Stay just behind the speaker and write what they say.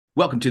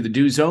Welcome to the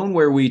Do Zone,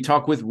 where we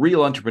talk with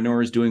real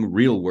entrepreneurs doing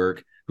real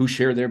work who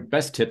share their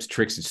best tips,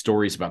 tricks, and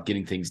stories about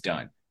getting things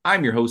done.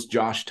 I'm your host,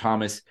 Josh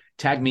Thomas.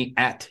 Tag me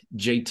at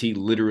JT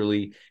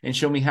Literally and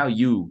show me how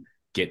you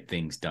get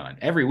things done.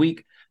 Every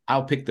week,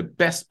 I'll pick the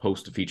best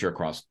post to feature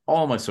across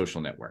all my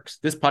social networks.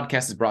 This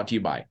podcast is brought to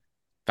you by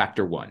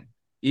Factor One.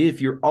 If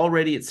you're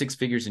already at six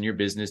figures in your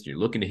business and you're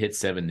looking to hit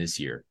seven this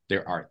year,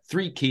 there are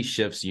three key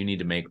shifts you need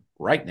to make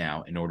right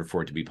now in order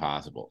for it to be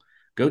possible.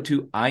 Go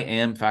to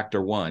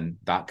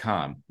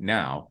iamfactor1.com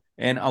now,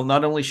 and I'll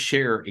not only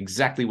share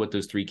exactly what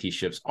those three key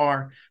shifts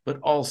are, but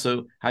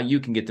also how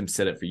you can get them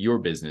set up for your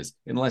business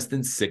in less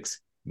than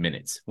 6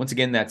 minutes. Once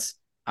again, that's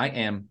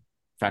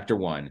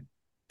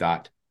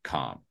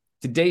iamfactor1.com.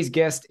 Today's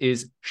guest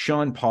is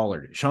Shawn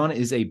Pollard. Shawn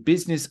is a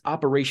business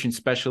operations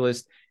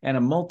specialist and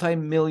a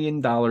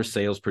multi-million-dollar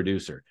sales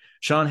producer.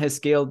 Shawn has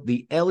scaled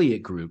the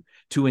Elliott Group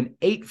to an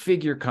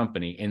 8-figure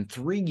company in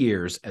 3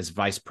 years as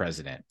vice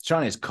president.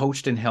 Shawn has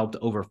coached and helped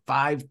over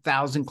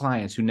 5,000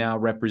 clients who now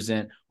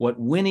represent what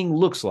winning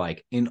looks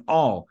like in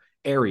all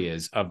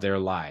areas of their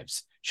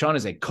lives. Shawn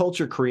is a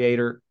culture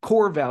creator,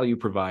 core value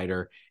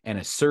provider, and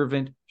a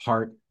servant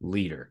heart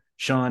leader.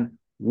 Shawn,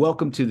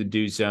 welcome to the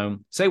Do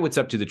Zone. Say what's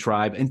up to the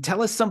tribe and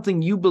tell us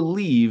something you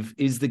believe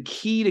is the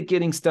key to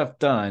getting stuff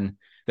done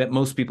that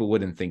most people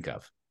wouldn't think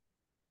of.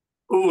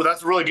 Ooh,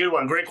 that's a really good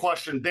one. Great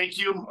question. Thank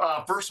you.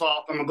 First of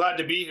all, I'm glad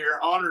to be here.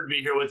 Honored to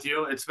be here with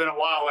you. It's been a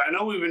while. I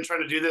know we've been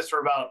trying to do this for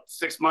about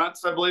 6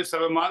 months, I believe,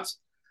 7 months.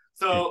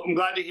 So I'm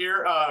glad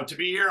to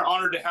be here.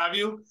 Honored to have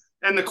you.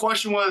 And the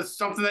question was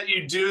something that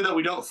you do that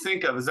we don't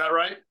think of. Is that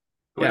right?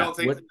 We Yeah. don't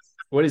think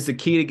What is the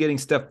key to getting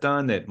stuff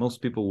done that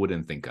most people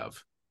wouldn't think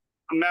of?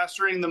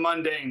 Mastering the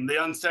mundane, the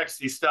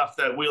unsexy stuff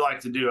that we like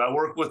to do. I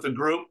work with a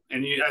group,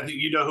 and I think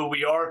you know who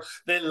we are.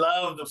 They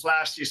love the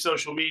flashy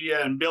social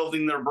media and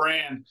building their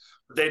brand,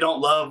 but they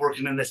don't love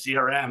working in the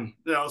CRM.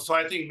 So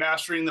I think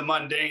mastering the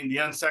mundane, the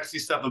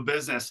unsexy stuff of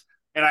business.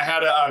 And I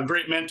had a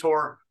great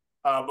mentor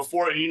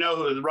before, and you know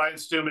who is Ryan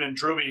Stewman and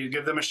Druby.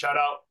 Give them a shout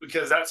out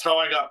because that's how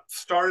I got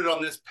started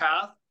on this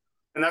path,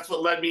 and that's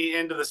what led me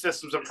into the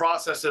systems and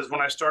processes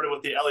when I started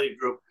with the Elliott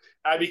Group.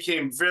 I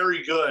became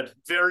very good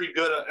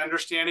at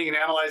understanding and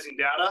analyzing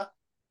data,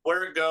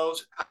 where it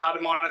goes, how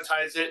to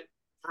monetize it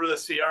through the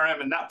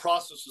CRM. And that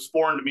process was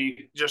foreign to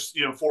me just,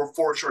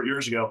 four short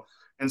years ago.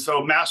 And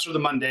so master the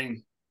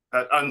mundane,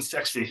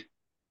 unsexy.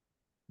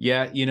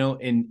 Yeah,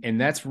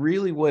 and that's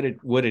really what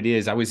it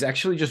is. I was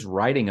actually just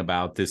writing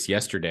about this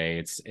yesterday.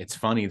 It's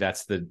funny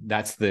that's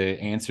the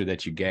answer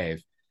that you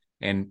gave.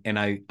 And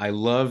I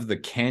love the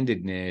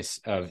candidness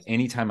of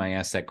anytime I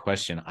ask that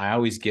question, I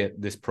always get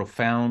this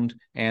profound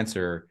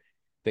answer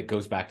that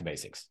goes back to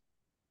basics.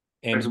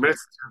 And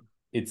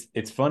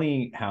it's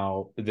funny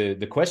how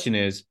the question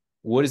is,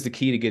 what is the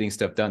key to getting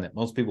stuff done that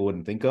most people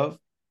wouldn't think of?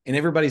 And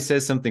everybody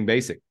says something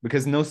basic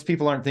because most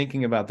people aren't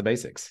thinking about the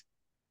basics.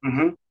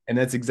 Mm-hmm. And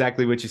that's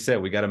exactly what you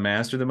said. We got to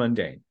master the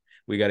mundane.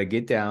 We got to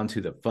get down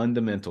to the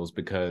fundamentals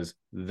because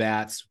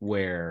that's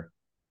where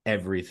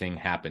everything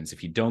happens.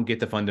 If you don't get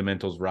the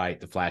fundamentals right,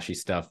 the flashy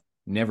stuff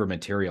never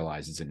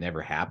materializes. It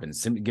never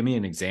happens. Give me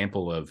an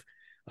example of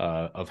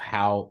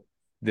how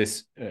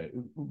this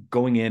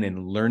going in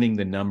and learning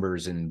the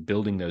numbers and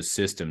building those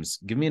systems.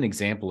 Give me an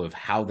example of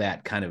how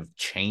that kind of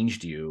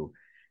changed you,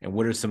 and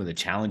what are some of the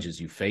challenges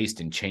you faced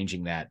in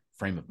changing that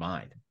frame of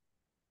mind?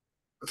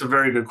 That's a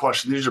very good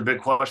question. These are big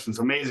questions.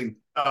 Amazing.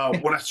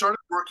 When I started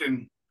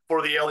working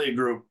for the Elliott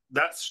Group,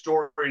 that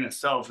story in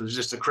itself is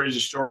just a crazy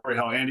story.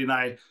 How Andy and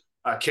I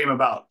came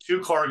about. Two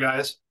car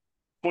guys,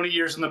 20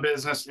 years in the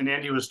business, and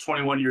Andy was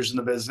 21 years in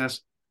the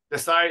business.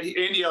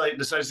 Andy Elliott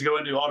decides to go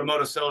into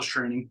automotive sales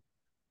training.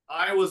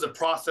 I was a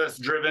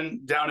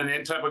process-driven, down and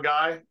in type of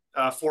guy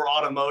for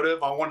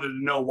automotive. I wanted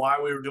to know why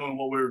we were doing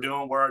what we were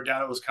doing, where our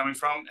data was coming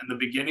from in the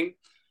beginning,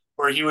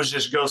 where he was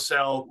just go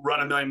sell,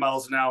 run 1,000,000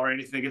 miles an hour,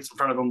 anything that gets in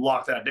front of him,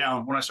 lock that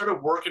down. When I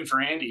started working for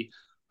Andy,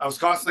 I was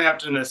constantly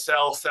having to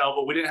sell,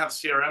 but we didn't have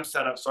CRM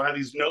set up. So I had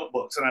these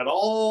notebooks, and I had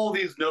all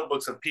these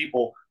notebooks of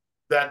people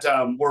that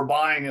were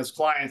buying as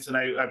clients. And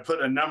I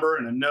put a number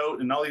and a note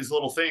and all these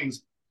little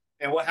things.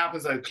 And what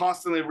happens, I'm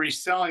constantly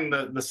reselling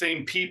the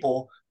same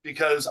people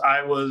because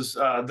I was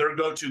their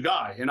go-to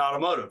guy in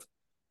automotive,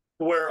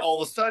 where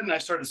all of a sudden I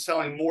started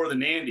selling more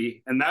than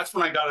Andy. And that's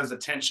when I got his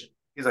attention.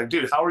 He's like,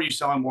 dude, how are you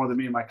selling more than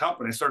me and my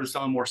company? I started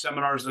selling more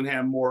seminars than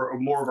him, more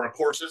of our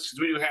courses, because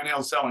we do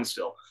handheld selling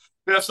still.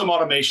 We have some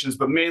automations,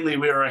 but mainly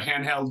we are a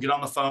handheld, get on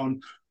the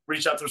phone,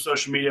 reach out through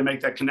social media, make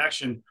that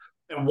connection.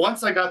 And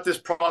once I got this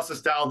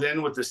process dialed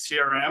in with the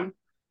CRM,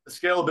 the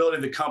scalability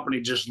of the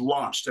company just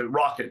launched a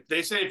rocket.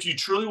 They say if you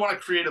truly want to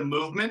create a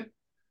movement,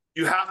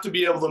 you have to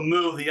be able to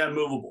move the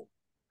unmovable.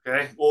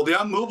 Okay. Well, the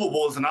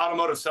unmovable is an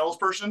automotive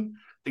salesperson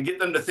to get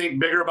them to think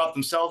bigger about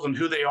themselves and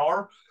who they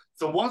are.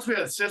 So once we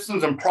had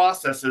systems and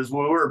processes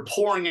where we were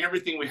pouring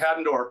everything we had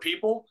into our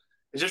people,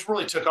 it just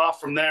really took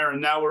off from there.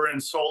 And now we're in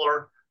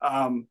solar.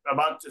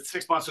 About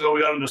 6 months ago,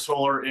 we got into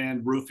solar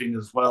and roofing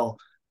as well,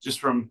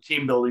 just from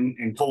team building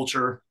and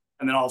culture.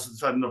 And then all of a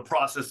sudden, the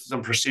processes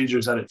and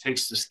procedures that it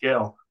takes to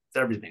scale, it's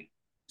everything.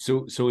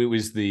 So it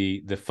was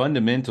the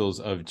fundamentals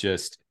of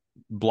just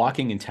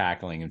blocking and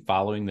tackling and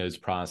following those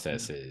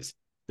processes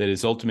that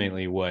is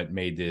ultimately what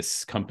made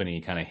this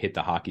company kind of hit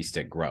the hockey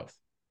stick growth.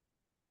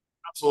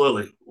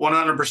 Absolutely,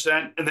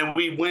 100%. And then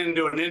we went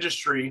into an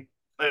industry.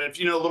 If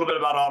you know a little bit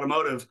about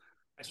automotive,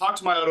 I talk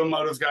to my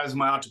automotive guys and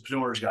my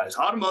entrepreneurs guys.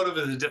 Automotive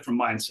is a different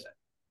mindset.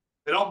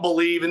 They don't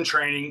believe in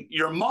training.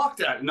 You're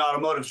mocked at in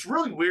automotive. It's a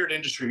really weird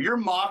industry. You're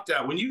mocked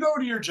at when you go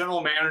to your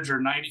general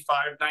manager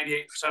 95,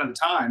 98% of the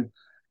time,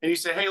 and you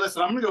say, hey,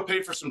 listen, I'm going to go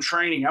pay for some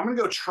training. I'm going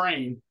to go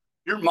train.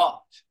 You're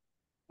mocked.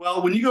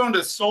 Well, when you go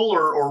into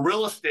solar or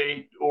real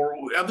estate or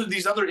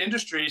these other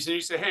industries and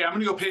you say, hey, I'm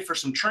going to go pay for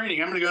some training.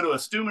 I'm going to go to a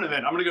Stuman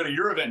event. I'm going to go to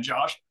your event,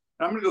 Josh.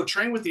 And I'm going to go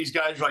train with these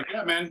guys. You're like,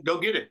 yeah, man,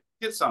 go get it.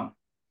 Get some.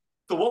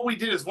 So what we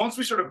did is once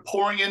we started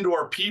pouring into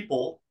our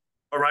people,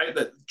 all right,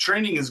 that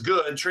training is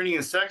good, training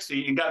is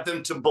sexy, and got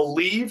them to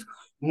believe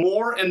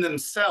more in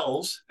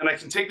themselves. And I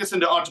can take this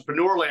into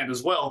entrepreneur land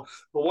as well.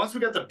 But once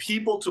we got the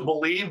people to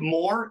believe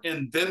more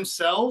in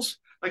themselves,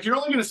 like you're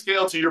only going to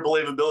scale to your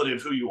believability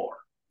of who you are.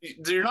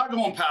 You're not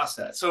going past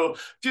that. So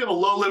if you have a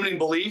low limiting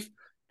belief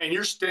and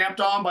you're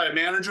stamped on by a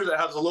manager that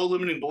has a low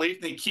limiting belief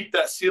and they keep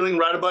that ceiling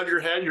right above your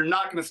head, you're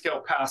not going to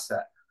scale past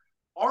that.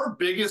 Our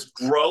biggest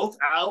growth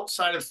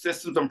outside of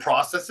systems and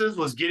processes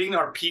was getting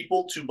our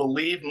people to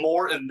believe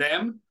more in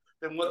them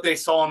than what they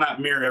saw in that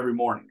mirror every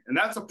morning. And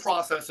that's a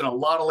process in a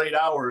lot of late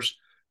hours,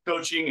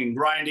 coaching and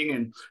grinding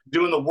and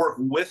doing the work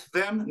with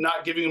them,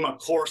 not giving them a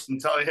course and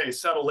telling, hey,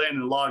 settle in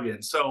and log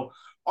in. So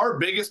our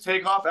biggest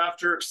takeoff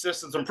after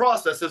systems and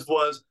processes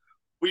was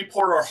we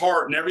poured our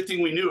heart and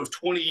everything we knew of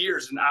 20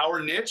 years in our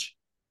niche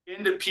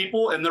into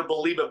people and their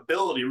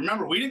believability.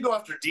 Remember, we didn't go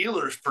after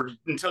dealers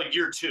until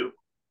year 2.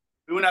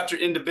 We went after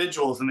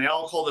individuals and they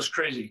all called us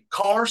crazy.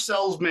 Car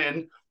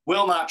salesmen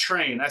will not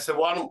train. I said,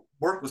 well, I don't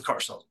work with car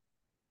salesmen.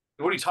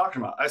 What are you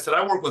talking about? I said,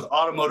 I work with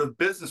automotive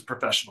business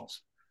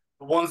professionals,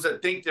 the ones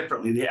that think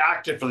differently, they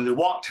act differently, they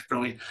walk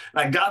differently.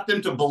 And I got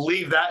them to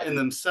believe that in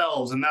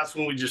themselves. And that's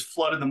when we just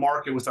flooded the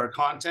market with our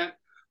content.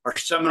 Our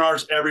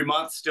seminars every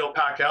month still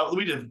pack out.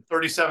 We did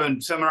 37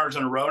 seminars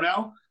in a row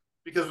now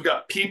because we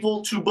got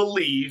people to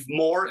believe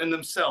more in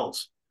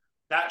themselves.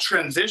 That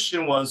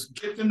transition was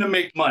get them to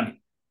make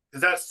money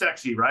because that's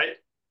sexy, right?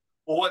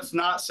 Well, what's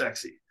not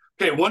sexy?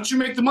 Okay, once you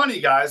make the money,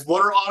 guys,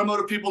 what are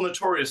automotive people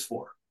notorious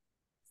for?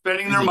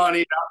 Spending their money,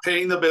 not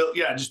paying the bill.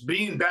 Yeah, just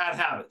being bad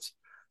habits.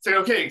 Say,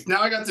 okay, now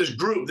I got this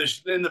group.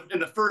 In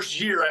the first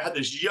year, I had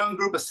this young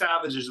group of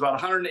savages, about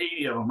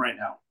 180 of them right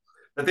now,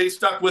 that they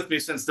stuck with me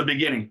since the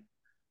beginning.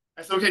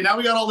 I said, okay, now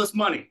we got all this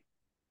money.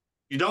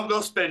 You don't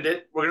go spend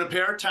it. We're going to pay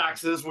our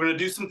taxes. We're going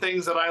to do some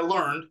things that I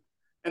learned.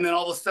 And then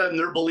all of a sudden,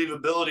 their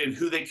believability and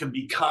who they could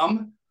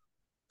become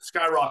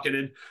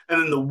skyrocketed.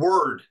 And then the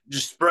word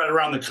just spread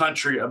around the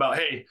country about,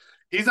 hey,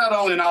 he's not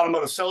only an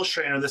automotive sales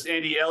trainer, this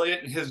Andy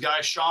Elliott and his guy,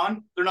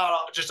 Shawn, they're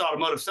not just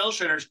automotive sales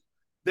trainers.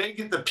 They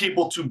get the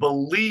people to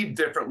believe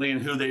differently in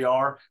who they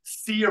are,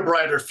 see a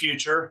brighter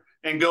future,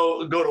 and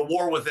go to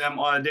war with them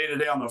on a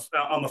day-to-day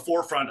on the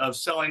forefront of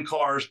selling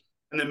cars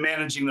and then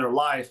managing their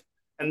life.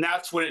 And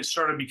that's when it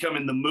started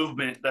becoming the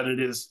movement that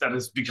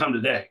has become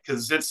today.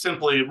 Because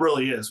it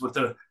really is. With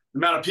the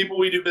amount of people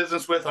we do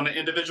business with on an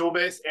individual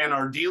base and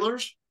our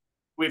dealers,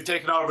 we've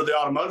taken over the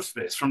automotive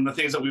space from the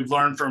things that we've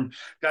learned from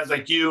guys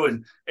like you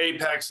and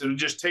Apex, and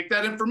just take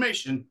that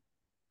information.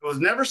 It was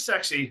never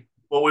sexy,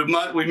 but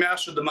we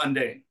mastered the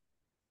mundane.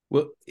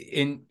 Well,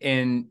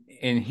 and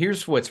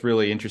here's what's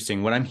really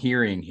interesting. What I'm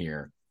hearing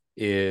here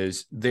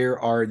is there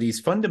are these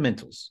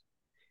fundamentals,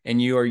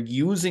 and you are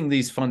using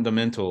these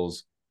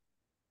fundamentals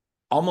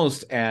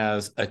almost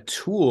as a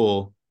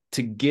tool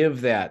to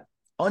give that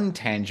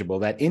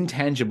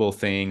intangible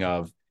thing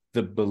of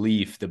the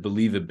belief, the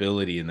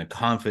believability, and the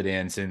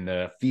confidence, and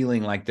the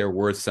feeling like they're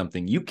worth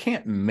something. You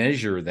can't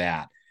measure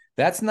that.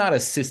 That's not a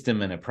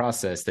system and a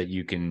process that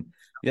you can,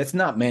 that's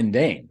not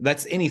mundane.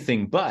 That's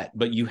anything but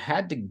you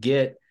had to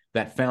get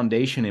that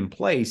foundation in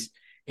place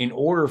in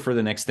order for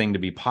the next thing to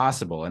be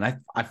possible. And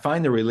I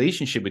find the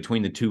relationship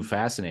between the two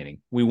fascinating.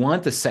 We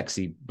want the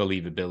sexy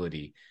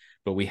believability,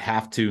 but we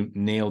have to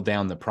nail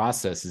down the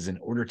processes in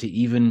order to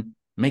even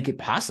make it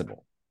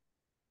possible.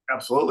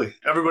 Absolutely.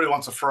 Everybody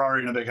wants a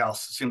Ferrari in a big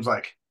house, it seems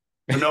like.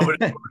 But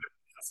nobody a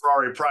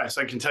Ferrari price.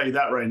 I can tell you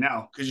that right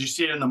now because you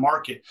see it in the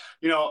market.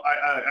 You know,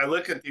 I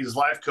look at these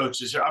life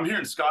coaches here. I'm here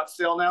in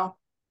Scottsdale now,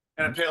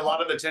 and I pay a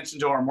lot of attention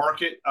to our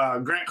market.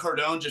 Grant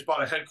Cardone just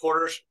bought a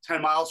headquarters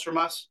 10 miles from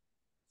us.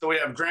 So we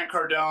have Grant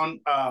Cardone.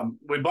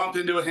 We bumped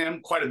into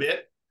him quite a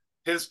bit.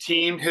 His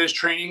team, his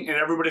training, and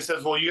everybody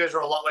says, well, you guys are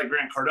a lot like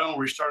Grant Cardone, where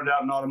we started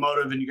out in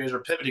automotive and you guys are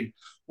pivoting.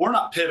 We're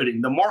not pivoting.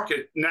 The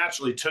market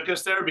naturally took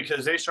us there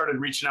because they started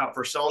reaching out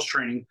for sales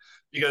training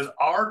because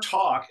our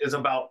talk is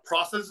about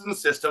processes and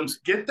systems.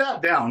 Get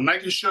that down, and I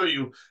can show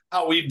you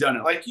how we've done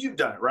it, like you've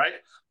done it, right?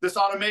 This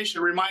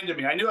automation reminded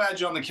me. I knew I had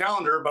you on the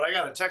calendar, but I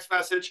got a text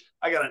message,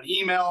 I got an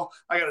email,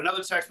 I got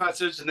another text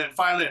message, and then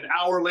finally an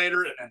hour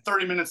later and then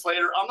 30 minutes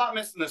later, I'm not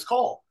missing this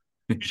call.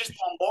 You just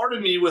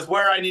bombarded me with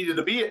where I needed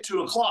to be at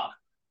 2:00.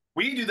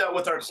 We do that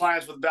with our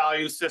clients with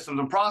values, systems,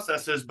 and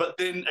processes. But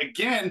then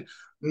again,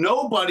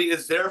 nobody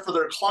is there for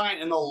their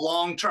client in the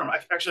long term.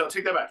 Actually, I'll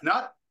take that back.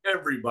 Not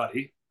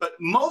everybody, but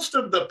most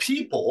of the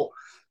people,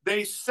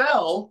 they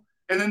sell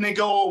and then they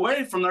go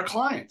away from their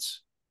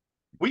clients.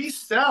 We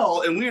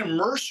sell and we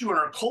immerse you in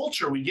our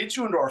culture. We get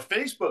you into our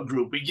Facebook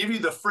group. We give you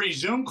the free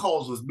Zoom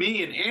calls with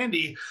me and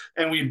Andy.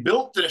 And we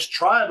built this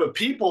tribe of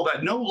people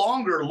that no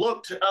longer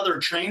look to other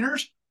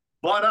trainers,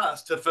 but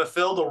us to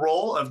fulfill the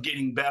role of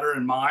getting better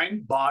in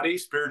mind, body,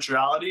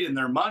 spirituality, and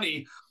their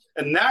money.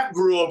 And that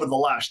grew over the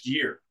last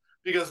year.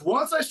 Because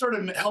once I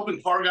started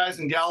helping car guys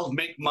and gals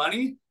make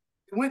money,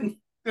 they went and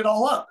it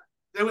all up.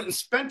 They went and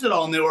spent it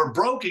all and they were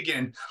broke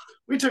again.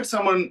 We took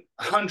someone,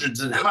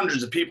 hundreds and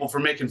hundreds of people, for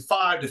making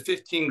 5 to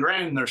 15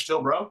 grand and they're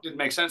still broke. Didn't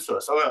make sense to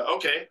us.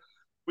 Okay.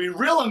 We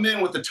reel them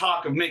in with the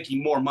talk of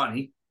making more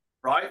money,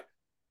 right?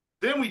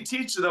 Then we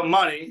teach them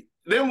money.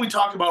 Then we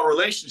talk about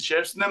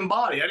relationships and then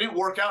body. I didn't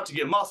work out to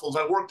get muscles.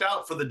 I worked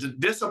out for the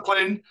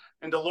discipline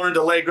and to learn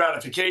delayed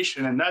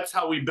gratification. And that's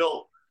how we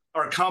built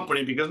our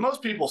company, because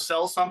most people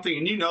sell something,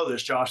 and you know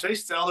this, Josh, they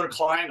sell their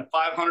client a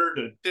 $500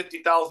 to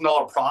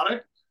 $50,000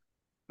 product.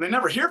 They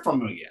never hear from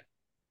them again.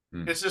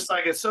 It's just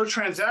like, it's so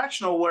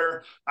transactional,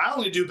 where I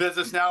only do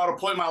business now at a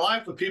point in my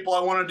life with people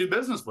I want to do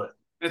business with.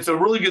 It's a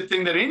really good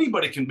thing that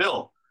anybody can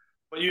build,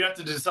 but you have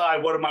to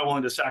decide, what am I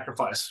willing to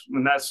sacrifice?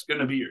 And that's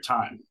going to be your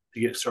time to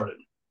get started.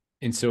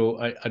 And so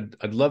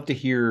I'd love to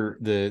hear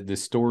the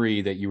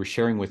story that you were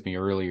sharing with me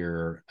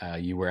earlier.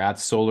 You were at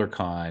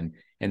SolarCon,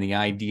 and the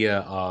idea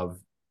of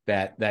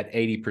that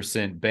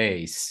 80%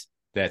 base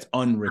that's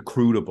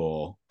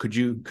unrecruitable. Could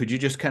you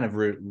just kind of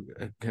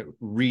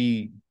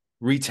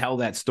retell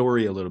that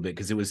story a little bit?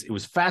 Because it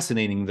was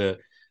fascinating,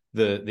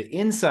 the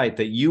insight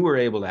that you were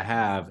able to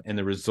have and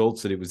the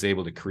results that it was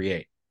able to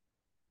create.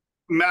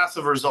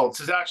 Massive results.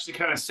 It's actually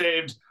kind of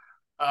saved,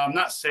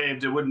 not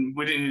saved,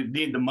 we didn't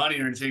need the money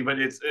or anything, but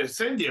it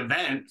saved the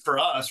event for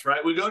us,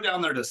 right? We go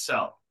down there to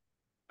sell.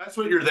 That's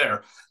what you're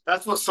there.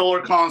 That's what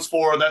SolarCon's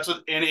for. That's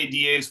what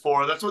NADA is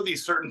for. That's what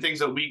these certain things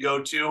that we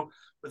go to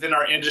within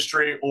our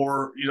industry,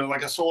 or,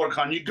 like a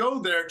SolarCon, you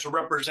go there to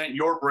represent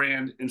your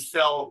brand and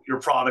sell your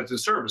products and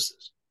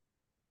services.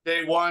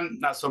 Day one,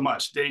 not so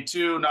much. Day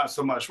two, not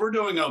so much. We're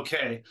doing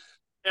okay.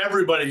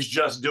 Everybody's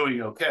just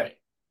doing okay.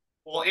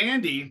 Well,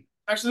 Andy,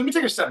 actually, let me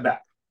take a step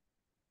back.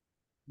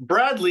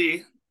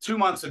 Bradley, 3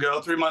 months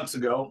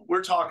ago,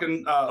 we're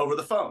talking over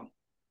the phone.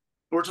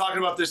 We're talking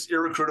about this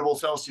irrecruitable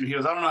sales team. He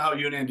goes, I don't know how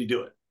you and Andy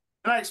do it.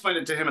 And I explained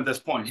it to him at this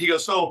point. He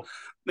goes, so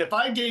if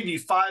I gave you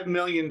 $5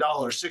 million,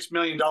 $6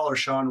 million,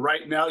 Shawn,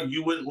 right now,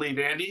 you wouldn't leave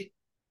Andy?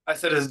 I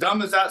said, as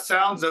dumb as that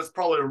sounds, that's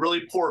probably a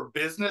really poor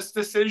business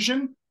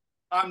decision.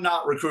 I'm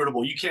not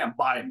recruitable. You can't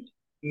buy me.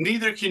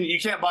 You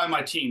can't buy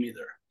my team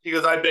either. He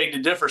goes, I beg to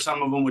differ.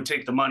 Some of them would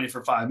take the money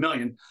for $5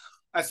 million.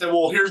 I said,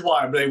 well, here's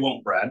why they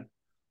won't, Brad,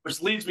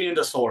 which leads me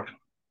into SolarCon.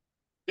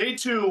 Day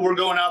two, we're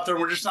going out there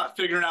and we're just not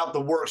figuring out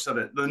the works of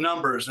it. The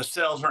numbers, the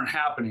sales aren't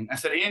happening. I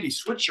said, Andy,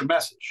 switch your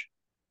message.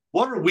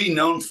 What are we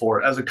known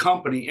for as a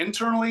company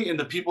internally, and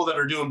the people that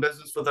are doing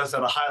business with us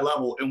at a high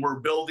level, and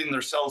we're building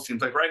their sales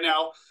teams? Like right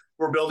now,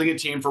 we're building a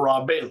team for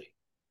Rob Bailey.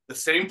 The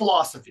same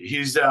philosophy.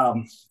 He's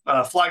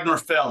Flag Nor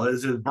Fell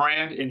is his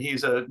brand, and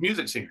he's a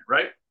music singer,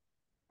 right?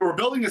 We're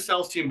building a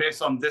sales team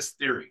based on this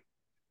theory.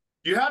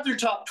 You have your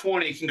top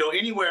 20 can go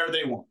anywhere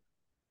they want.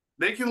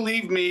 They can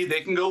leave me.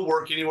 They can go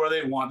work anywhere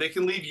they want. They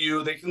can leave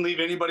you. They can leave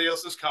anybody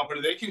else's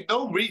company.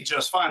 They'll read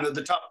just fine. They're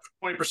the top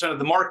 20% of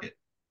the market.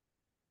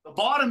 The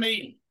bottom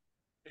 80.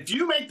 If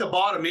you make the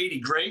bottom 80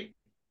 great,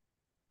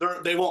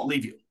 they won't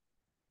leave you.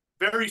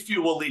 Very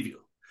few will leave you.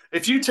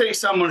 If you take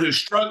someone who's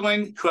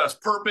struggling, who has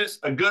purpose,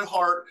 a good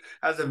heart,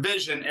 has a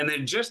vision, and they're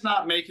just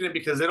not making it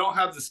because they don't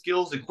have the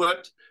skills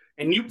equipped,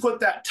 and you put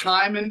that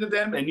time into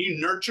them and you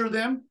nurture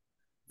them,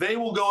 they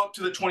will go up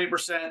to the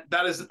 20%.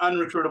 That is an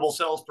unrecruitable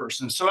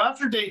salesperson. So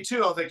after day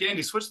two, I was like,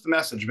 Andy, switch the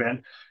message,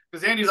 man.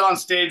 Because Andy's on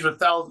stage with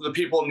thousands of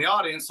people in the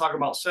audience talking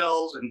about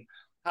sales and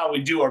how we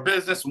do our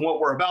business and what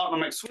we're about. And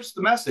I'm like, switch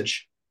the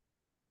message.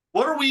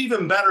 What are we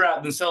even better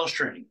at than sales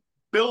training?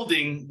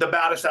 Building the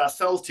baddest ass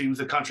sales teams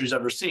the country's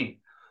ever seen.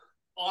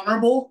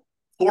 Honorable,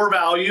 core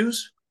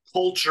values,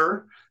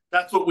 culture.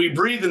 That's what we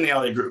breathe in the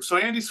LA group. So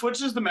Andy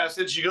switches the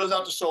message. He goes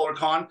out to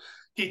SolarCon.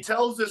 He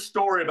tells this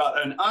story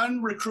about an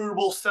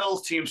unrecruitable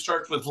sales team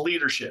starts with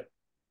leadership.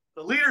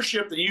 The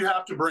leadership that you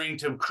have to bring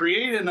to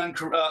create an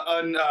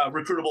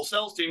unrecruitable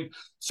sales team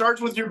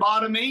starts with your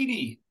bottom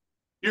 80.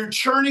 You're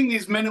churning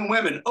these men and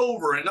women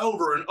over and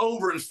over and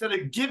over instead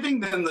of giving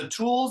them the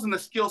tools and the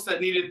skill set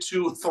needed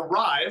to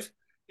thrive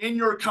in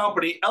your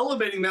company,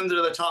 elevating them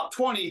to the top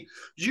 20.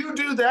 You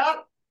do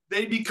that,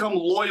 they become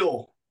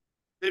loyal.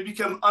 They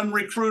become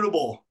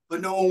unrecruitable.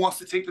 But no one wants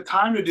to take the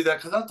time to do that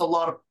because that's a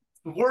lot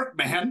of work,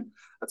 man.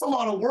 That's a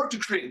lot of work to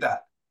create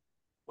that.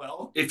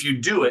 Well, if you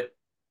do it,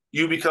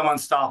 you become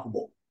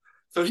unstoppable.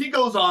 So he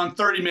goes on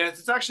 30 minutes.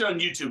 It's actually on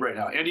YouTube right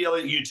now, Andy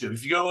Elliott YouTube.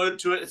 If you go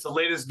into it, it's the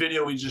latest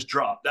video we just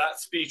dropped.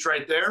 That speech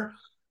right there,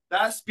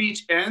 that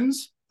speech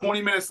ends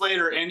 20 minutes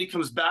later, Andy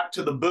comes back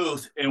to the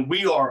booth, and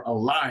we are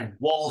aligned,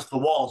 walls to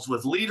walls,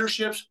 with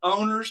leaderships,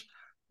 owners,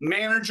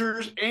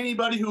 managers,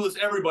 anybody who was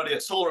everybody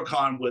at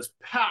SolarCon was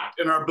packed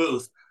in our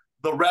booth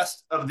the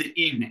rest of the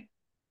evening.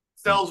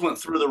 Sales went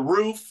through the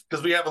roof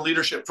because we have a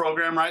leadership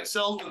program, right?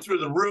 Sales went through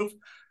the roof,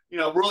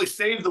 really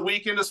saved the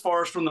weekend as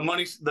far as from the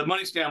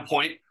money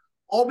standpoint,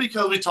 all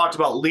because we talked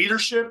about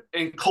leadership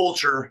and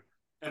culture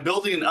and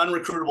building an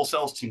unrecruitable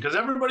sales team, because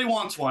everybody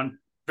wants one.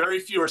 Very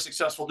few are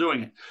successful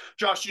doing it.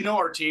 Josh, you know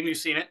our team. You've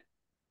seen it.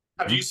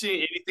 Have you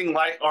seen anything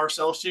like our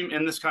sales team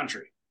in this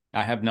country?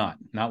 I have not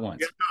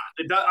once.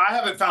 I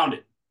haven't found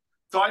it.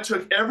 So I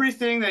took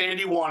everything that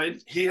Andy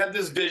wanted. He had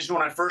this vision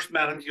when I first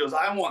met him. He goes,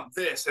 I want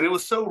this. And it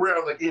was so rare. I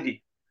was like,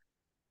 Andy,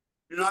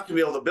 you're not going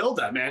to be able to build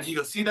that, man. He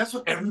goes, see, that's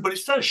what everybody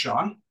says,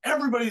 Shawn.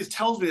 Everybody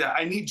tells me that.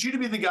 I need you to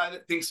be the guy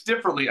that thinks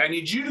differently. I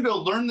need you to go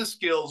learn the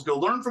skills, go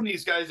learn from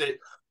these guys that,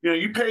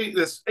 you pay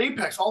this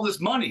Apex all this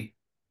money.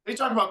 They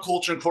talk about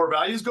culture and core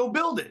values, go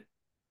build it.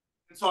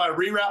 And so I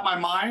rewrapped my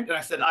mind and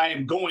I said, I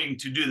am going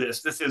to do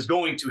this. This is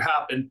going to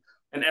happen.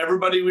 And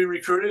everybody we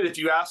recruited, if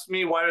you ask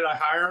me, why did I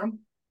hire them?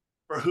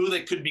 For who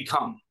they could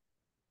become.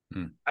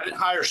 I didn't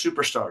hire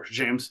superstars,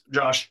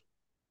 Josh.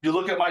 You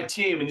look at my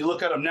team and you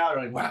look at them now,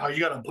 you're like, wow, you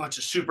got a bunch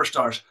of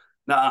superstars.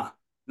 Nah,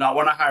 not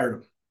when I hired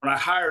them. When I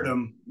hired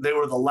them, they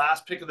were the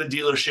last pick of the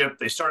dealership.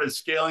 They started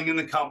scaling in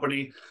the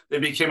company. They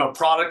became a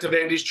product of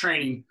Andy's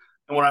training.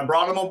 And when I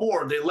brought them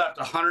aboard, they left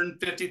 $150,000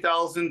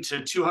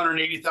 to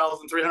 $280,000,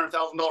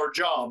 $300,000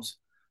 jobs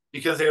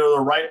because they were the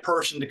right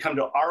person to come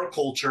to our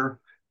culture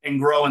and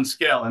grow and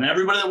scale. And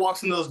everybody that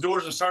walks in those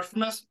doors and starts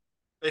from us,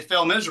 they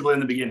fail miserably in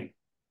the beginning.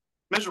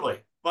 Miserably.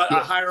 But I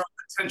hire on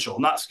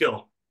potential, not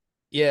skill.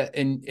 Yeah,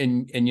 and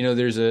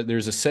there's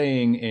a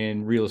saying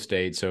in real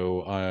estate.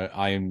 So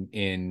I'm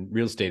in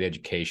real estate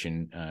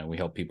education. We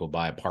help people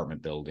buy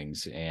apartment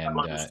buildings, and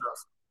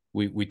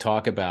we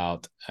talk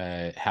about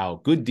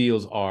how good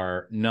deals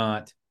are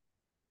not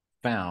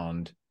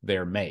found,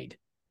 they're made.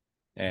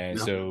 And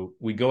so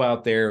we go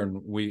out there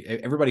and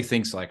everybody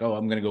thinks like, oh,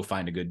 I'm going to go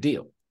find a good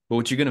deal. But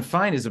what you're going to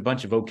find is a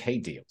bunch of okay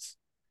deals.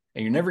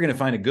 And you're never going to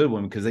find a good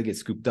one because they get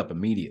scooped up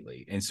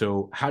immediately. And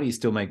so how do you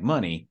still make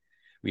money?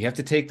 We have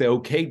to take the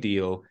okay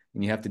deal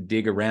and you have to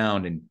dig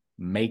around and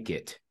make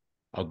it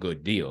a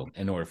good deal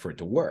in order for it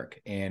to work.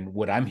 And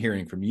what I'm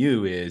hearing from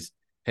you is,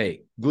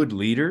 hey, good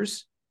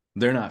leaders,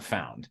 they're not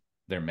found,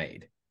 they're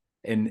made.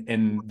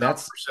 And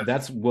that's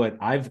what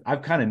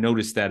I've kind of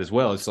noticed that as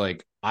well. It's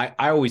like, I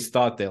always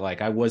thought that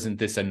like I wasn't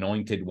this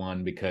anointed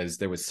one because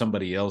there was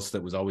somebody else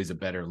that was always a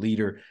better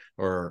leader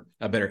or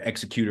a better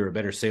executor, a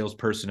better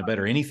salesperson, a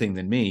better anything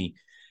than me.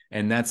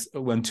 And that's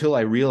until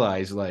I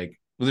realized like,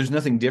 well, there's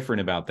nothing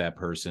different about that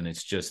person.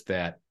 It's just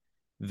that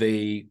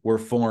they were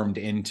formed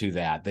into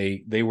that.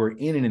 They were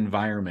in an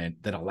environment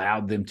that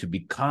allowed them to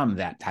become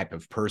that type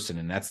of person.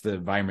 And that's the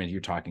environment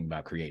you're talking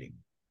about creating.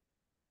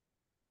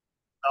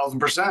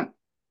 1,000%.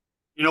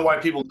 You know why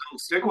people don't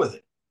stick with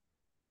it?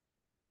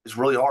 It's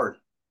really hard.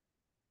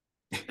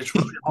 It's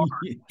really hard.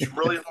 It's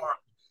really hard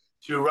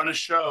to run a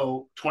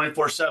show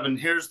 24/7.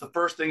 Here's the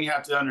first thing you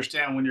have to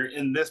understand when you're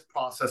in this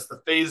process, the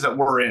phase that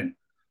we're in.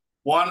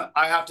 One,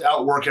 I have to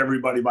outwork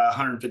everybody by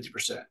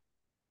 150%.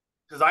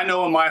 Because I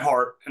know in my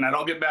heart, and I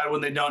don't get mad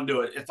when they don't do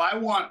it, if I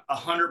want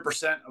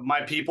 100% of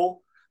my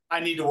people,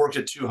 I need to work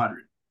at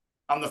 200.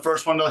 I'm the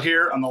first one to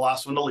hear, I'm the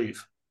last one to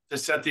leave. To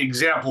set the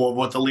example of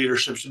what the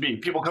leadership should be.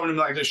 People come to me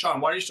like this, Shawn,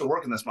 why are you still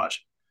working this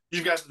much?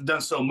 You guys have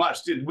done so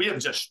much. Dude, we have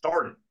just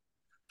started.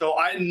 So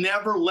I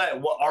never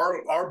let what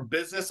our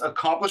business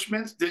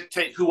accomplishments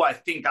dictate who I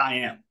think I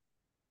am.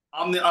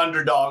 I'm the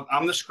underdog.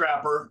 I'm the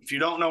scrapper. If you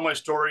don't know my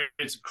story,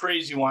 it's a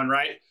crazy one,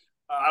 right?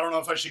 I don't know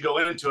if I should go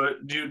into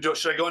it.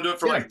 Should I go into it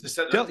for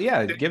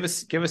give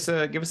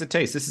us a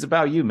taste. This is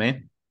about you,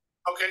 man.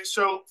 Okay,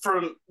 so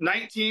from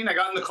 19, I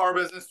got in the car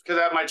business because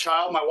I had my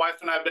child. My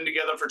wife and I have been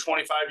together for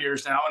 25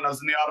 years now, and I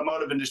was in the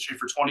automotive industry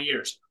for 20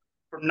 years.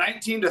 From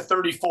 19 to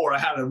 34, I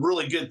had a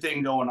really good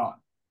thing going on.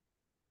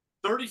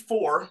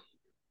 34,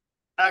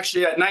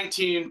 actually at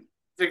 19,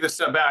 take this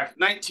step back.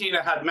 19,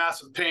 I had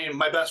massive pain.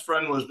 My best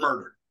friend was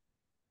murdered,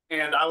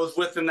 and I was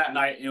with him that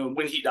night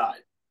when he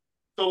died.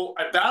 So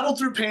I battled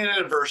through pain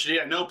and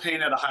adversity. I know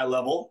pain at a high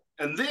level.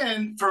 And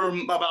then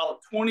from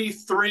about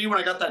 23, when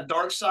I got that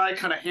dark side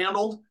kind of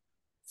handled,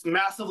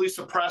 massively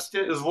suppressed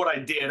it is what I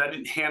did. I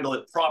didn't handle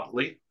it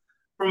properly.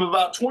 From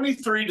about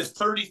 23 to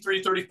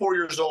 33, 34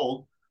 years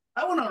old,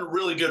 I went on a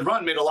really good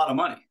run, made a lot of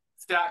money,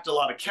 stacked a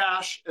lot of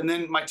cash. And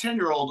then my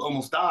 10-year-old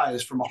almost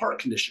dies from a heart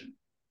condition.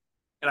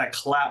 And I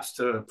collapsed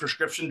to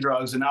prescription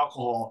drugs and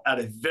alcohol at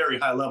a very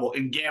high level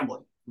in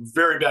gambling,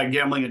 very bad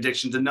gambling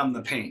addiction to numb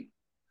the pain.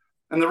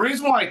 And the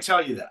reason why I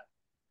tell you that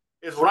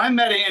is when I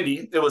met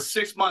Andy, it was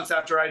 6 months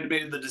after I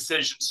made the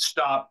decision to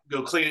stop,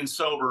 go clean and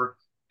sober.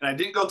 And I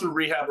didn't go through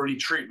rehab or any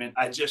treatment.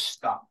 I just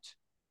stopped.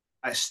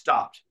 I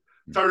stopped.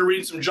 Started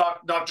reading some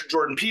Dr.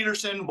 Jordan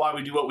Peterson, Why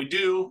We Do What We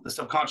Do, The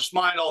Subconscious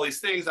Mind, all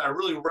these things. And I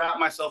really wrapped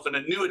myself in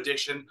a new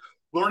addiction,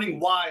 learning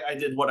why I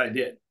did what I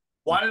did.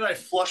 Why did I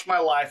flush my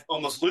life,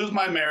 almost lose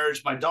my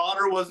marriage? My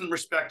daughter wasn't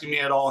respecting me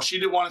at all. She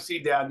didn't want to see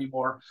dad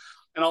anymore.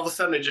 And all of a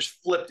sudden, I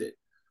just flipped it.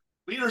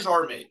 Leaders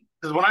are made.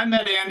 Because when I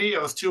met Andy, I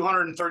was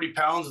 230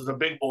 pounds as a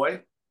big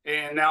boy.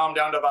 And now I'm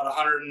down to about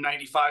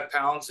 195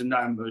 pounds, and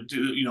I'm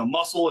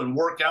muscle and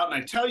workout. And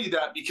I tell you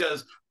that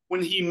because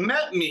when he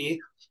met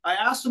me, I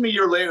asked him a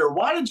year later,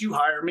 why did you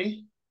hire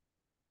me?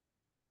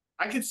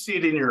 I could see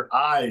it in your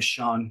eyes,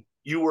 Shawn.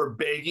 You were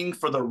begging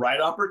for the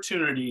right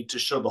opportunity to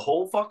show the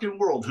whole fucking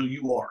world who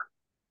you are.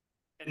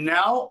 And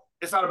now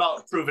it's not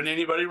about proving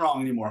anybody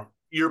wrong anymore.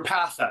 You're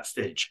past that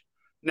stage.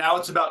 Now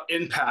it's about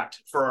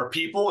impact for our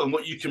people and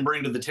what you can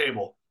bring to the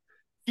table.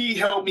 He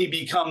helped me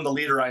become the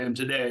leader I am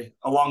today,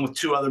 along with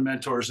two other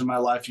mentors in my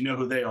life. You know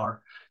who they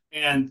are.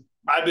 And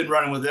I've been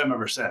running with them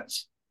ever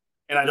since.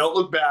 And I don't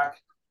look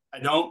back. I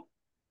don't,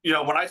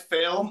 when I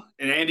fail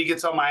and Andy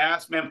gets on my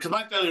ass, man, because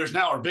my failures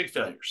now are big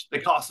failures. They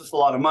cost us a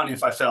lot of money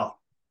if I fail.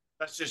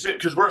 That's just it,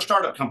 because we're a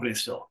startup company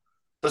still.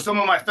 So some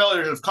of my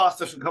failures have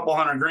cost us a couple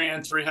 $100,000,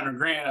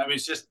 $300,000. I mean,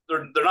 it's just,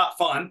 they're not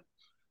fun.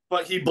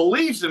 But he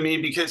believes in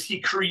me because he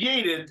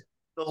created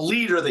the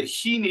leader that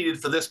he needed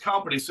for this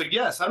company. So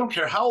yes, I don't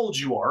care how old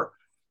you are.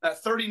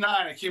 At 39,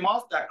 I came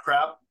off that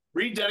crap,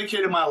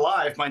 rededicated my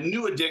life. My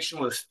new addiction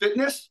was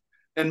fitness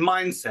and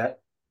mindset.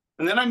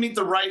 And then I meet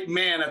the right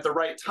man at the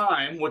right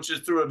time, which is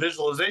through a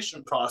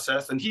visualization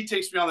process. And he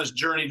takes me on this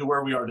journey to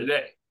where we are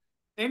today.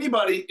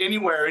 Anybody,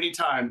 anywhere,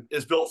 anytime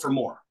is built for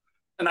more.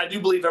 And I do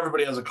believe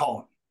everybody has a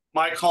calling.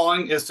 My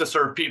calling is to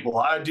serve people.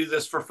 I do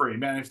this for free,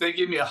 man. If they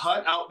give me a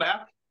hut out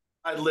back,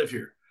 I live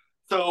here.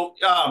 So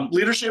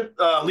leaders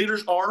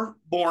are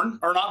born,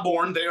 or not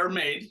born, they are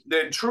made.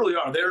 They truly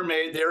are. They are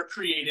made, they are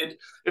created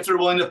if they're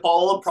willing to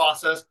follow a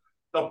process.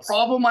 The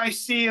problem I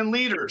see in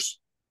leaders,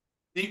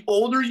 the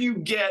older you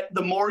get,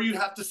 the more you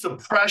have to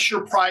suppress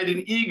your pride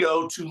and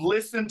ego to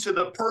listen to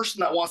the person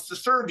that wants to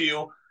serve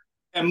you,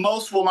 and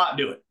most will not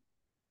do it.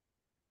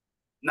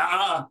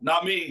 Nah,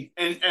 not me.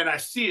 And I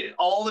see it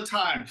all the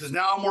time because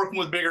now I'm working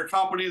with bigger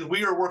companies.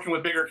 We are working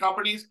with bigger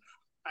companies.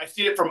 I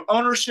see it from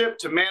ownership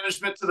to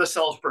management to the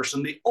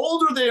salesperson. The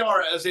older they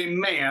are as a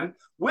man,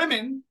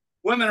 women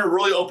are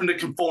really open to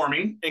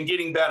conforming and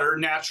getting better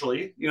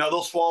naturally.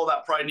 They'll swallow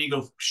that pride and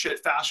ego shit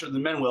faster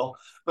than men will.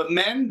 But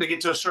men, they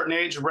get to a certain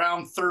age,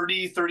 around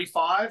 30,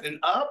 35 and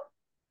up,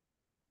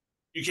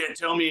 you can't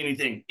tell me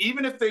anything.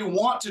 Even if they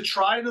want to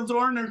try to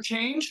learn or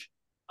change,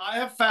 I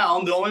have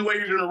found the only way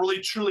you're going to really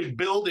truly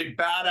build a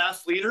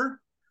badass leader,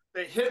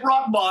 they hit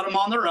rock bottom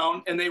on their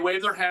own and they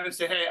wave their hand and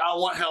say, hey, I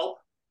want help.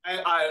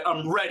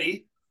 I'm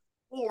ready.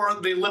 Or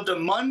they lived a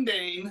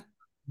mundane,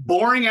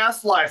 boring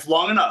ass life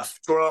long enough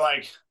to where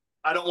like,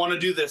 I don't want to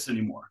do this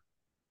anymore.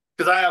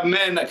 Because I have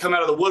men that come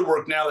out of the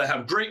woodwork now that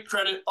have great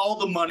credit, all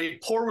the money,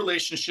 poor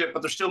relationship,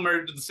 but they're still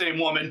married to the same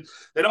woman.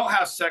 They don't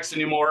have sex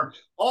anymore.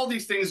 All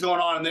these things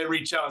going on, and they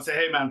reach out and say,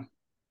 hey, man,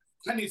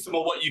 I need some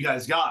of what you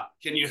guys got.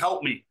 Can you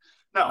help me?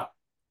 No.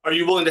 Are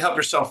you willing to help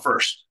yourself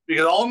first?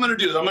 Because all I'm going to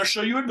do is I'm going to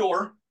show you a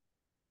door.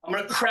 I'm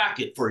going to crack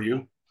it for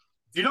you.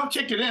 If you don't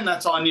kick it in,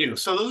 that's on you.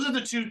 So those are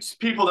the two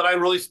people that I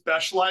really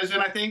specialize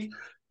in, I think.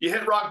 You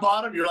hit rock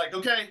bottom, you're like,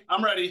 okay,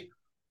 I'm ready.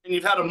 And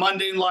you've had a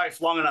mundane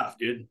life long enough,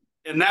 dude.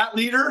 And that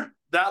leader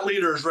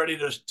is ready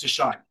to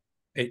shine.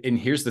 And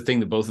here's the thing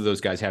that both of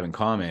those guys have in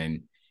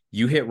common.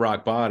 You hit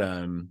rock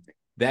bottom.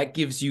 That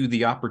gives you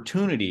the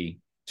opportunity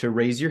to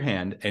raise your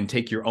hand and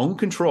take your own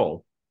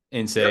control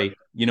and say, yep,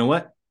 you know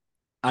what?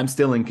 I'm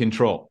still in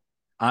control.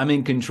 I'm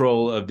in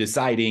control of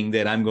deciding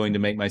that I'm going to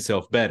make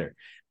myself better.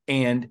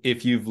 And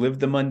if you've lived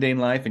the mundane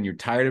life and you're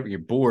tired of it, you're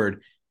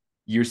bored,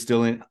 you're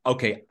still in,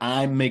 okay,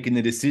 I'm making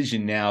the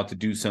decision now to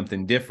do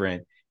something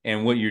different.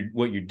 And what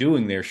you're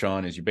doing there,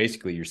 Shawn, is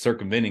you're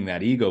circumventing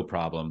that ego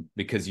problem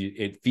because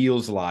it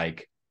feels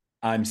like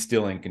I'm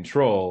still in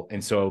control.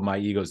 And so my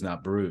ego's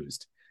not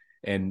bruised.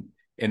 And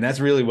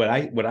that's really what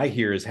I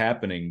hear is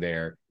happening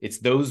there. It's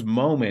those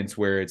moments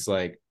where it's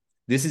like,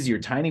 this is your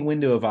tiny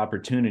window of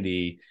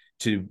opportunity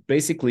to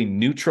basically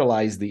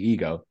neutralize the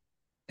ego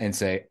and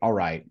say, all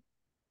right,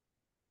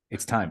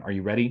 it's time. Are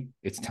you ready?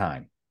 It's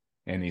time.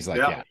 And he's like,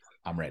 yeah,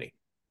 I'm ready.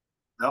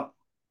 Yep.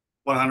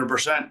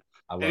 100%.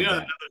 I love that.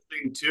 Another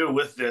thing too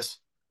with this,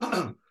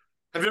 have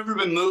you ever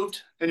been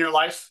moved in your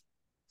life?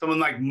 Someone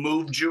like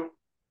moved you?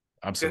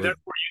 Absolutely. Okay,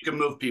 that's where you can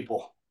move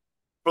people.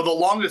 For the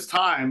longest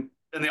time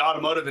in the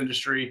automotive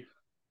industry,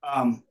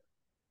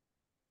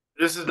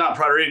 this is not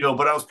pride or ego,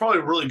 but I was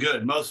probably really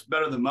good,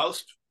 better than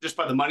most, just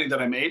by the money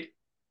that I made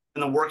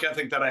and the work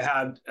ethic that I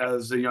had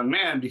as a young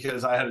man,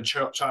 because I had a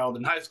child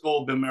in high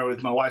school, been married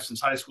with my wife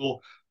since high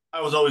school. I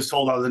was always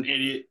told I was an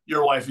idiot.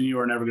 Your wife and you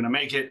are never going to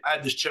make it. I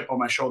had this chip on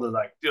my shoulder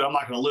like, dude, I'm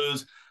not going to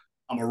lose.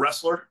 I'm a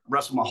wrestler,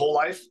 wrestled my whole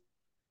life.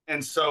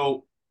 And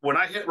so when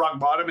I hit rock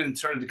bottom and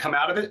started to come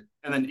out of it,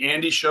 and then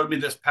Andy showed me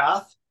this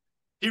path,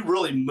 he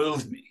really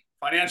moved me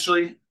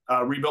financially,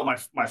 rebuilt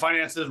my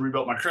finances,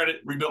 rebuilt my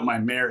credit, rebuilt my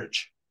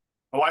marriage.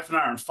 My wife and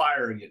I are on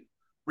fire again,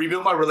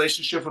 rebuilt my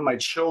relationship with my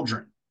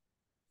children.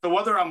 So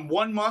whether I'm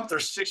 1 month or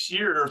 6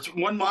 years, or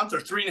 1 month or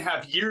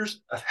 3.5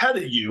 years ahead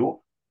of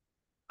you,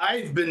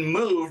 I've been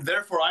moved,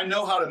 therefore I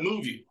know how to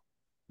move you.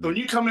 So when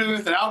you come in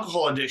with an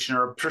alcohol addiction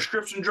or a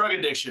prescription drug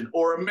addiction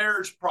or a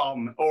marriage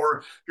problem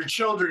or your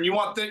children, you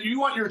want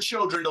your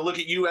children to look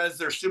at you as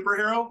their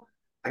superhero.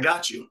 I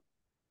got you.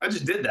 I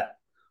just did that.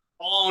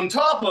 On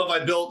top of,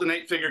 I built an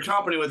 8-figure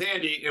company with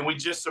Andy, and we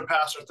just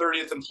surpassed our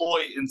 30th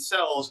employee in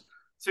sales,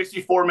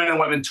 64 men and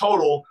women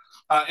total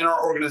in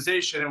our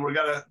organization. And we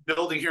got a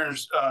building here in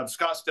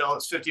Scottsdale.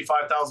 It's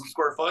 55,000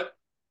 square foot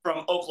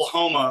from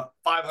Oklahoma,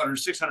 500,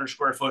 600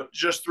 square foot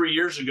just 3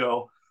 years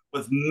ago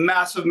with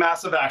massive,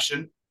 massive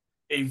action,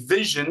 a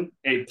vision,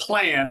 a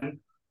plan,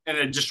 and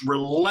a just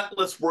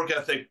relentless work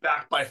ethic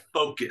backed by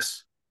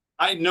focus.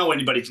 I know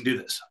anybody can do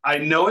this. I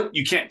know it.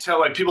 You can't tell,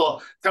 like,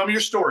 people tell me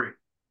your story.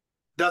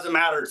 Doesn't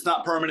matter. It's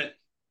not permanent.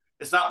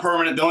 It's not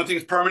permanent. The only thing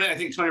that's permanent, I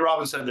think Tony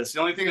Robbins said this, the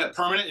only thing that's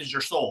permanent is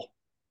your soul.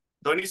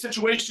 So any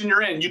situation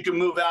you're in, you can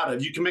move out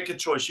of. You can make a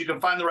choice. You can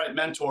find the right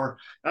mentor.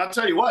 And I'll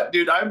tell you what,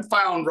 dude, I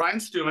found Ryan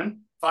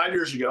Stewman 5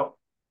 years ago,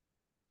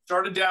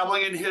 started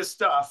dabbling in his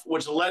stuff,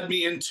 which led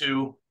me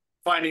into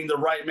finding the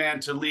right man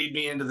to lead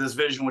me into this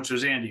vision, which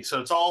was Andy.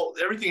 So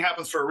everything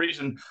happens for a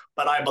reason,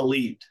 but I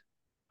believed.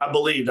 I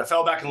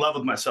fell back in love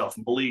with myself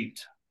and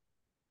believed.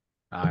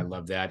 I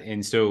love that.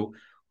 And so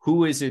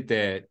who is it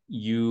that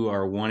you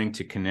are wanting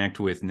to connect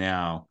with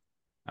now?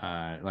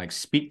 Like,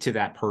 speak to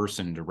that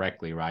person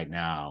directly right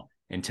now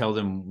and tell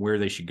them where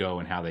they should go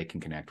and how they can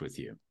connect with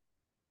you.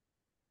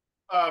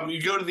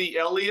 You go to the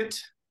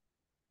Elliott,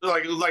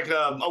 like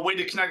a way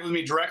to connect with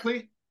me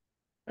directly.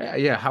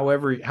 Yeah.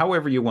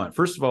 However you want.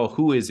 First of all,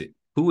 who is it?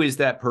 Who is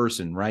that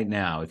person right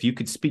now? If you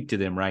could speak to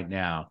them right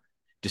now,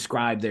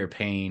 describe their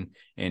pain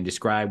and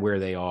describe where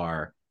they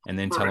are, and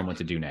then tell them what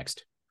to do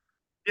next.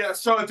 Yeah.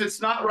 So if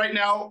it's not right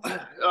now,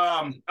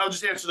 I'll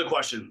just answer the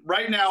question.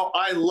 Right now,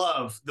 I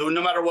love, though,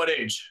 no matter what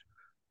age,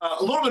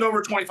 a little bit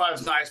over 25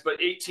 is nice,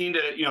 but 18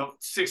 to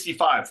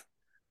 65.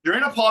 You're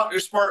in a part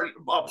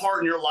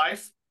in your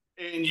life,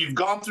 and you've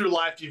gone through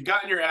life. You've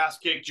gotten your ass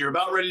kicked. You're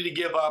about ready to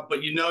give up,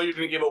 but you know you're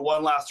going to give it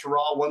one last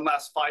hurrah, one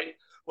last fight.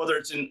 Whether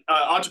it's in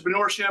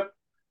entrepreneurship,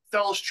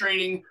 sales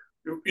training,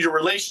 your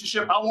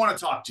relationship, I want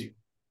to talk to you.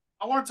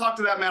 I want to talk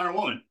to that man or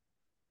woman.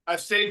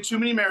 I've saved too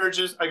many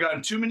marriages. I've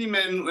gotten too many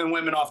men and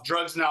women off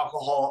drugs and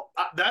alcohol.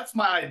 That's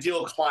my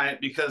ideal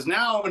client, because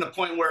now I'm at a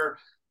point where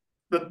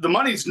the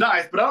money's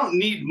nice, but I don't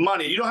need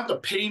money. You don't have to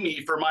pay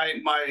me for my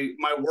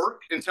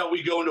work until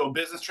we go into a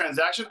business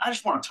transaction. I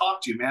just want to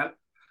talk to you, man.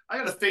 I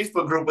got a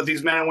Facebook group with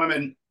these men and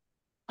women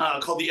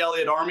called the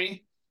Elliott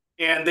Army,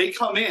 and they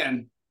come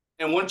in,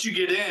 and once you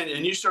get in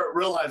and you start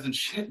realizing,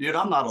 shit, dude,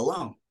 I'm not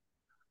alone.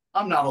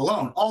 I'm not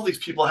alone. All these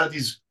people have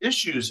these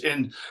issues,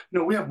 and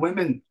we have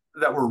women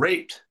that were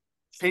raped,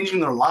 changing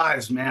their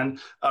lives, man.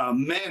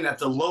 Men at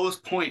the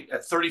lowest point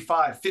at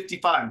 35,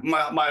 55.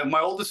 My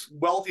oldest,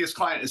 wealthiest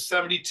client is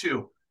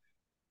 72.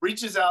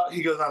 Reaches out.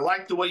 He goes, I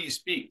like the way you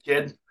speak,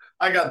 kid.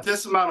 I got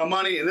this amount of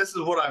money, and this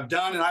is what I've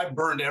done, and I've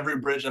burned every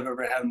bridge I've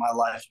ever had in my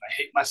life. And I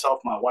hate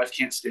myself. My wife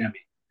can't stand me.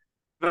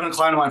 I've been a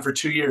client of mine for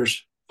 2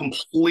 years,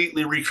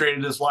 completely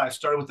recreated his life,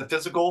 started with the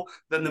physical,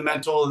 then the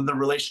mental, and the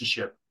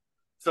relationship.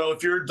 So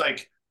if you're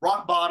like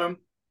rock bottom,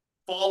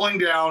 falling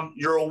down,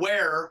 you're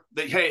aware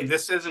that, hey,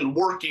 this isn't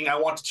working. I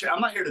want to change.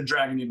 I'm not here to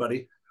drag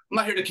anybody. I'm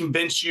not here to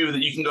convince you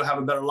that you can go have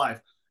a better life.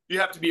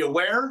 You have to be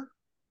aware,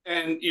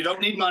 and you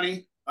don't need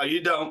money. You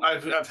don't.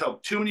 I've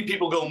helped too many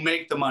people go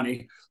make the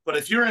money. But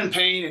if you're in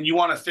pain and you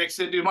want to fix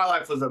it, dude, my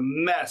life was a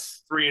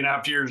mess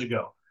 3.5 years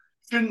ago.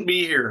 Shouldn't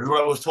be here, is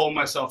what I was told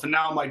myself. And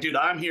now I'm like, dude,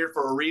 I'm here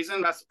for a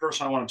reason. That's the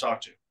person I want to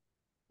talk to.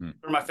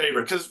 They're my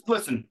favorite. Because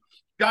listen,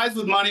 guys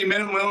with money,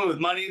 men and women with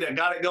money that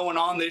got it going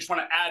on, they just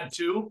want to add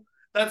to.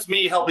 That's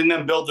me helping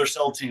them build their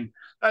sell team.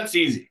 That's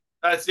easy.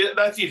 That's it.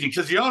 That's easy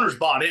because the owner's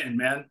bought in,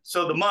 man.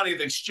 So the money,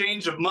 the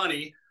exchange of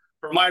money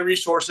for my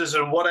resources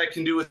and what I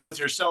can do with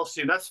your sales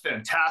team, that's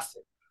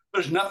fantastic.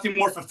 There's nothing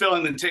more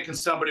fulfilling than taking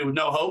somebody with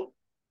no hope,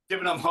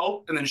 giving them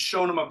hope, and then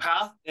showing them a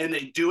path, and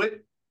they do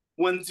it.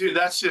 Dude,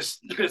 it's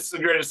the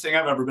greatest thing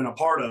I've ever been a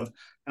part of.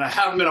 And I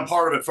haven't been a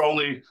part of it for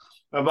only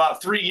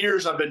about 3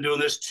 years. I've been doing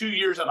this, 2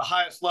 years at the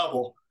highest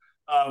level,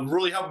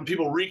 really helping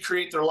people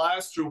recreate their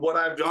lives through what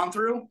I've gone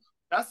through.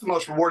 That's the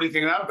most rewarding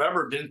thing I've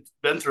ever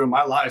been through in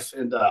my life.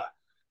 And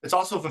it's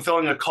also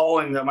fulfilling a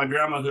calling that my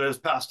grandma, who has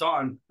passed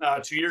on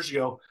 2 years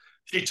ago,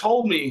 she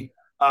told me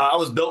I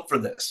was built for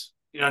this.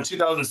 In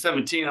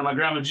 2017, and my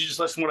grandma, did you just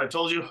listen to what I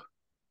told you? I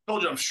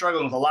told you I'm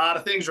struggling with a lot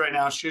of things right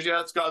now. She goes, yeah,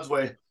 that's God's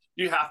way.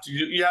 You have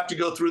to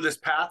go through this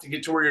path to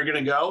get to where you're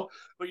going to go,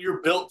 but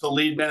you're built to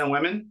lead men and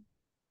women.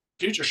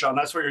 Future, Shawn,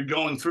 that's where you're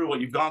going through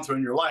what you've gone through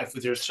in your life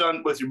with your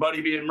son, with your buddy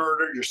being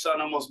murdered, your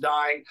son almost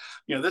dying.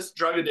 This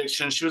drug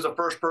addiction. She was the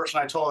first person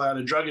I told had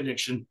a drug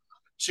addiction.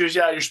 She was,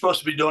 yeah, you're supposed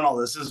to be doing all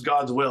this. This is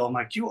God's will. I'm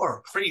like, you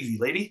are crazy,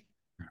 lady.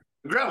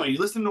 Grandma, you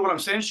listen to what I'm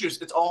saying? She goes,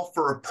 it's all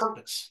for a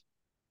purpose.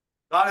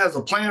 God has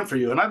a plan for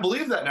you. And I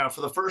believe that now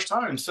for the first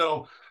time.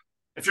 So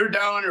if you're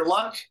down on your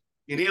luck,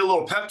 you need a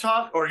little pep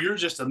talk, or you're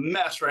just a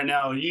mess right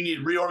now, and you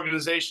need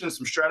reorganization,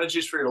 some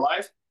strategies for your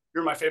life,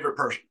 you're my favorite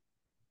person.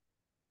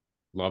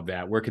 Love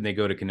that. Where can they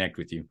go to connect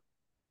with you?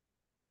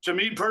 To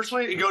me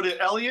personally, you go to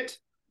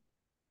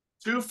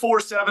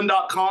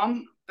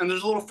Elliott247.com. and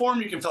there's a little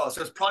form you can fill out. It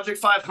says Project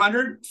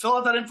 500. Fill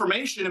out that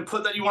information and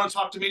put that you want to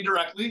talk to me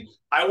directly.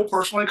 I will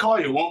personally call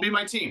you. It won't be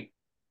my team.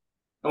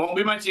 It won't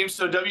be my team.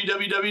 So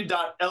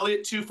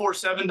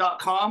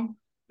www.elliot247.com.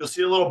 You'll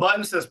see a little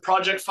button that says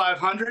Project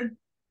 500.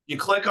 You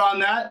click on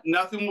that.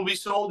 Nothing will be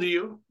sold to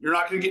you. You're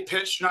not going to get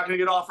pitched. You're not going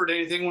to get offered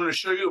anything. We're going to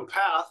show you a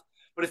path.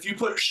 But if you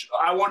put,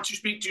 I want to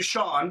speak to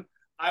Shawn,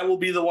 I will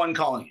be the one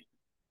calling you.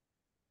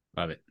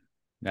 Love it.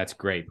 That's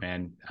great,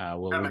 man.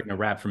 We're going to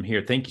wrap from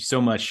here. Thank you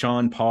so much,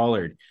 Shawn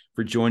Pollard,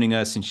 for joining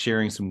us and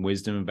sharing some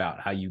wisdom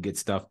about how you get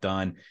stuff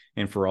done,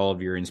 and for all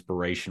of your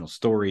inspirational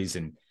stories.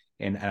 And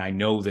I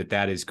know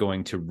that is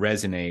going to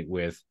resonate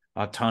with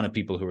a ton of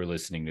people who are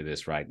listening to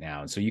this right now.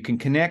 And so you can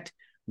connect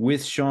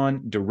with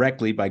Shawn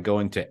directly by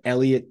going to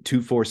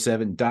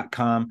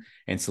elliot247.com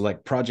and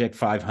select Project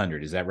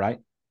 500. Is that right?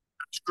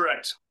 That's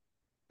correct.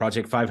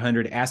 Project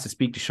 500. Ask to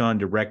speak to Shawn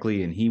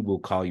directly, and he will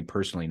call you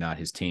personally, not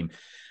his team.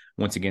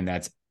 Once again,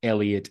 that's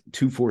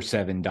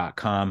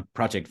elliot247.com,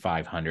 Project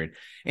 500.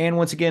 And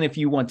once again, if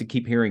you want to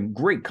keep hearing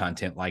great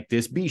content like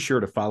this, be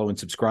sure to follow and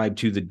subscribe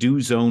to the Do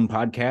Zone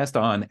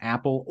podcast on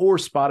Apple or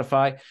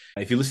Spotify.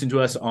 If you listen to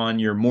us on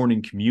your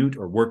morning commute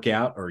or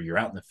workout, or you're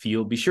out in the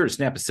field, be sure to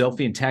snap a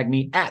selfie and tag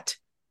me at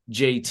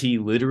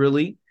JT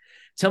Literally.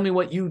 Tell me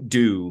what you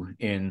do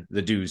in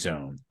the Do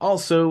Zone.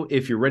 Also,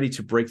 if you're ready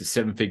to break the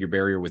 7-figure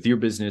barrier with your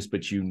business,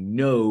 but you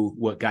know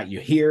what got you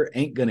here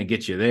ain't going to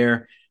get you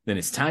there, then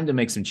it's time to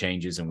make some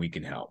changes, and we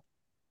can help.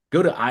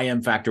 Go to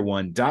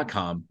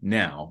imfactor1.com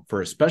now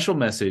for a special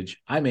message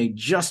I made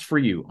just for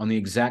you on the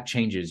exact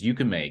changes you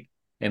can make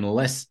in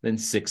less than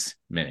 6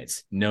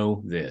 minutes.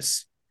 Know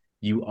this: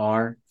 you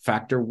are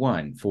Factor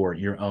 1 for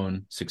your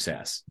own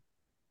success.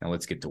 Now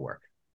let's get to work.